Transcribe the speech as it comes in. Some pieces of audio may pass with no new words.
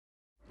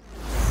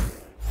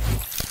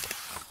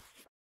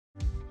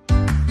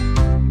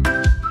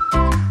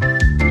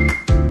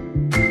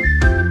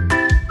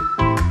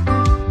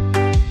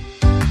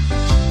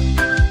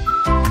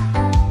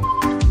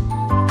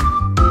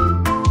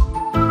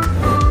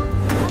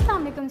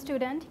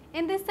student.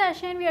 In this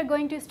session, we are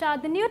going to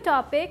start the new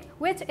topic,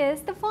 which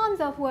is the forms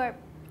of verb.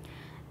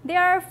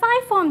 There are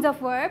 5 forms of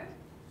verb: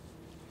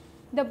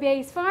 the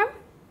base form,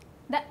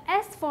 the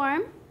S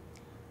form,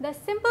 the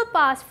simple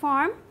past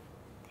form,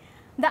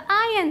 the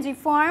ing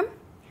form,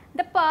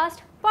 the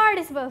past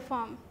participle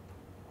form.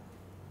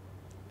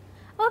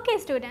 Okay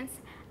students,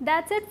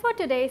 that's it for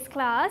today's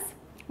class.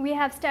 We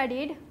have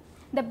studied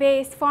the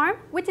base form,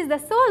 which is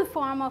the sole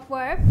form of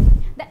verb,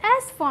 the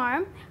S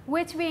form,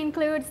 which we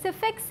include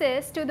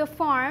suffixes to the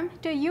form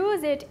to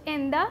use it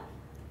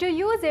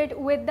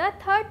with the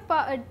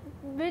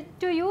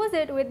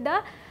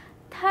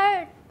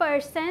third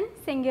person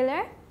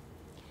singular,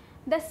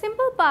 the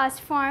simple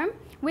past form,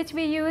 which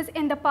we use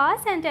in the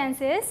past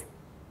sentences,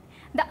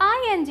 the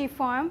ing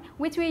form,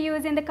 which we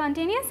use in the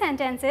continuous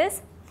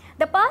sentences,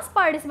 the past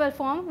participle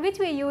form, which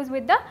we use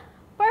with the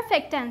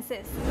perfect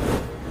tenses.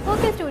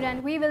 Okay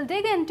student, we will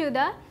dig into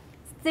the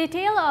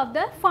detail of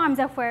the forms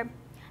of verb.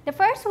 The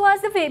first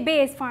was the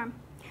base form.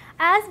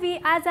 As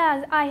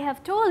I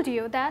have told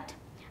you that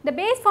the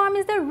base form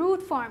is the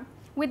root form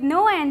with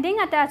no ending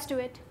attached to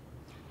it.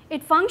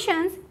 It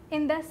functions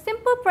in the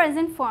simple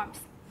present forms.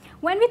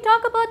 When we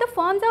talk about the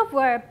forms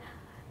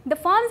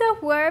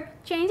of verb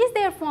changes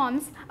their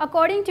forms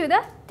according to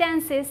the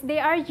tenses they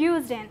are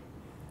used in.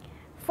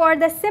 For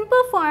the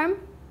simple form,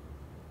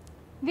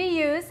 we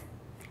use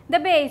the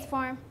base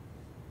form.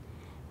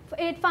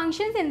 It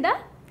functions in the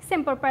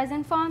simple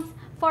present forms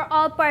for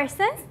all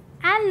persons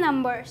and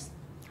numbers.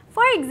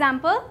 For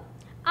example,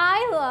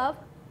 I love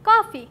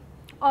coffee,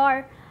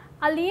 or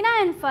Alina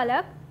and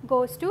Falak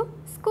goes to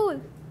school.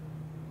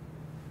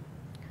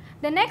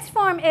 The next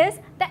form is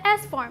the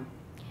S form.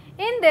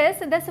 In this,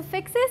 the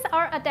suffixes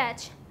are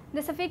attached.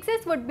 The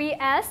suffixes would be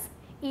s,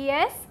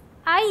 es,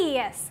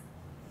 ies.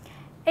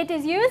 It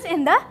is used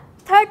in the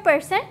third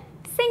person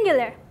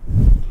singular.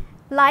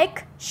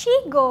 Like she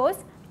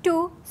goes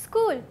to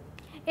school.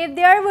 If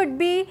there would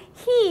be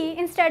he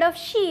instead of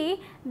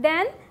she,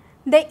 then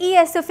the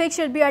es suffix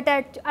should be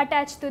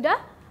attached to the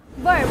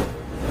verb.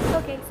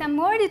 Okay, some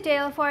more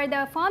detail for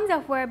the forms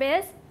of verb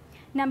is,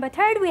 number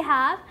 3, we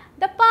have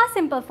the past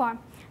simple form.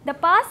 The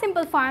past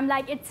simple form,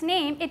 like its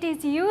name, it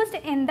is used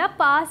in the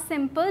past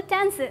simple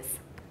tenses.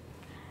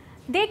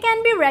 They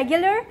can be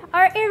regular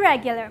or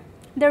irregular.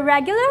 The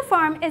regular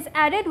form is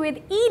added with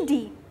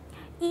ed.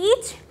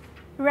 Each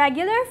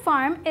regular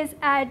form is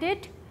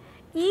added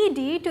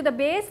ed to the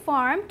base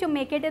form to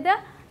make it the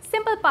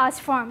simple past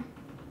form.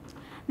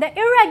 The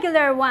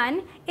irregular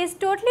one is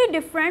totally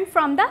different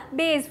from the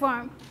base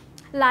form,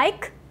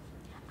 like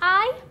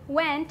I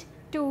went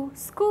to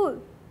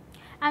school.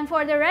 And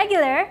for the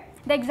regular,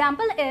 the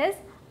example is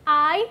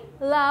I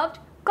loved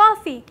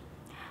coffee.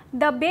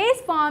 The base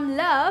form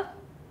love,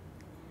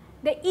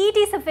 the ed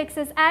suffix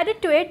is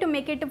added to it to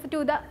make it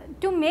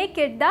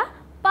the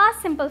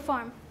past simple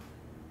form.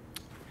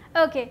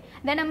 Okay,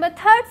 the number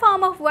 3rd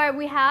form of verb,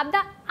 we have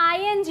the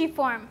ing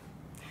form.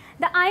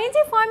 The ing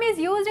form is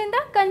used in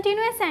the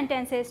continuous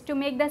sentences to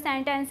make the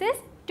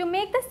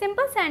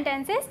simple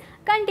sentences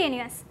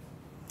continuous.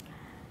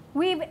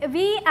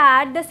 We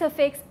add the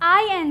suffix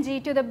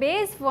ing to the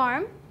base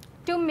form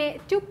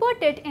to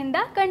put it in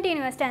the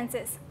continuous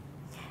tenses.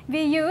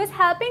 We use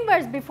helping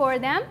verbs before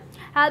them.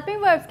 Helping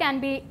verbs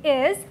can be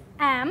is,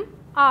 am,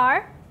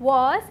 are,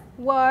 was,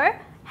 were,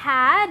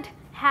 had,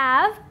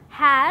 have,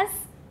 has,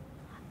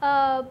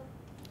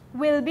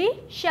 will be,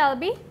 shall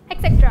be,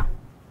 etc.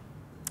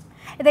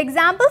 The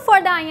example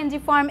for the ing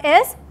form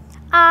is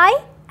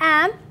I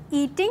am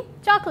eating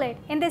chocolate.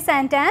 In this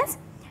sentence,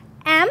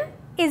 am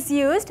is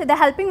used, the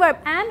helping verb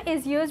am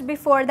is used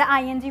before the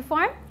ing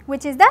form,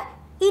 which is the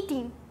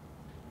eating.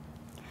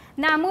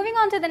 Now moving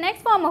on to the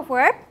next form of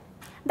verb,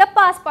 the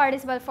past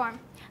participle form.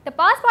 The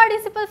past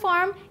participle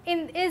form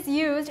is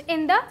used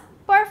in the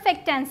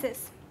perfect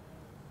tenses.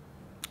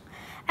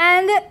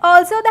 And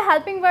also the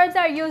helping verbs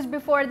are used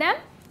before them.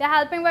 The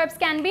helping verbs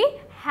can be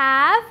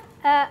have,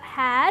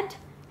 had,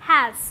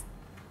 has.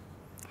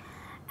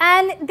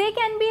 And they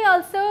can be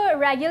also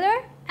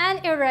regular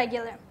and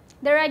irregular.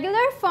 The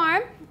regular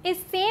form is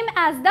same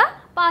as the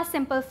past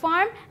simple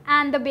form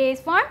and the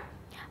base form,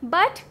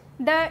 but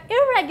the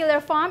irregular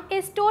form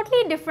is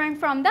totally different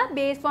from the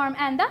base form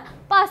and the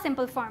past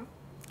simple form.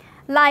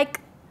 Like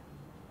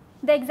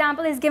the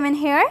example is given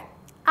here,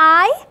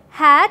 I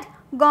had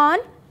gone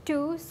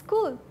to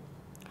school.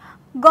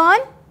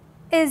 Gone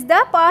is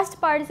the past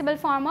participle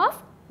form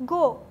of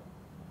go.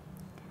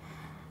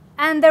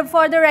 And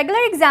for the regular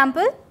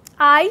example,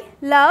 I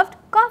loved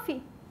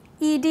coffee.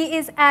 Ed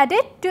is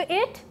added to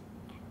it,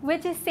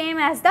 which is same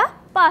as the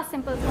past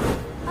simple form.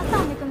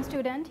 Assalamu alaikum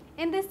student.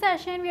 In this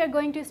session, we are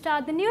going to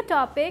start the new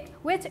topic,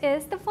 which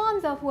is the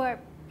forms of verb.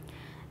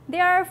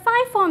 There are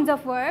 5 forms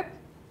of verb: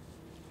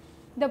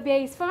 the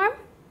base form,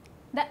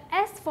 the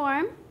S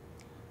form,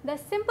 the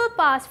simple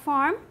past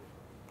form,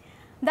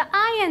 the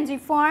ing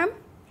form,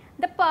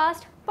 the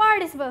past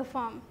participle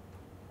form.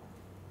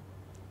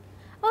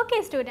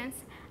 Okay students,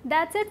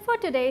 that's it for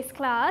today's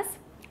class.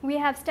 We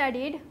have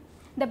studied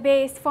the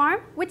base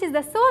form, which is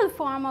the sole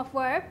form of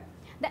verb,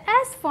 The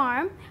S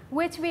form,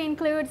 which we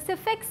include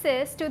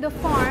suffixes to the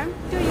form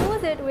to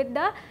use it with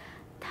the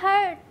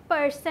third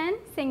person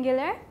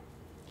singular.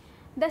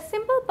 The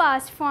simple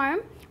past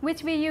form,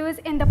 which we use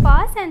in the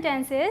past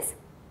sentences.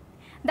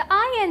 The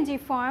ing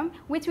form,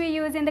 which we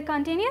use in the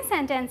continuous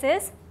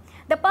sentences.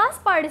 The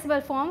past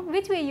participle form,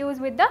 which we use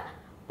with the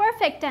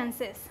perfect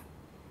tenses.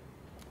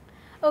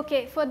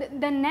 Okay, for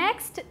the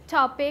next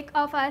topic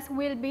of us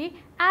will be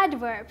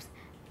adverbs.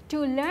 To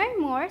learn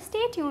more,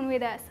 stay tuned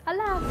with us.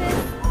 Allah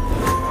Hafiz.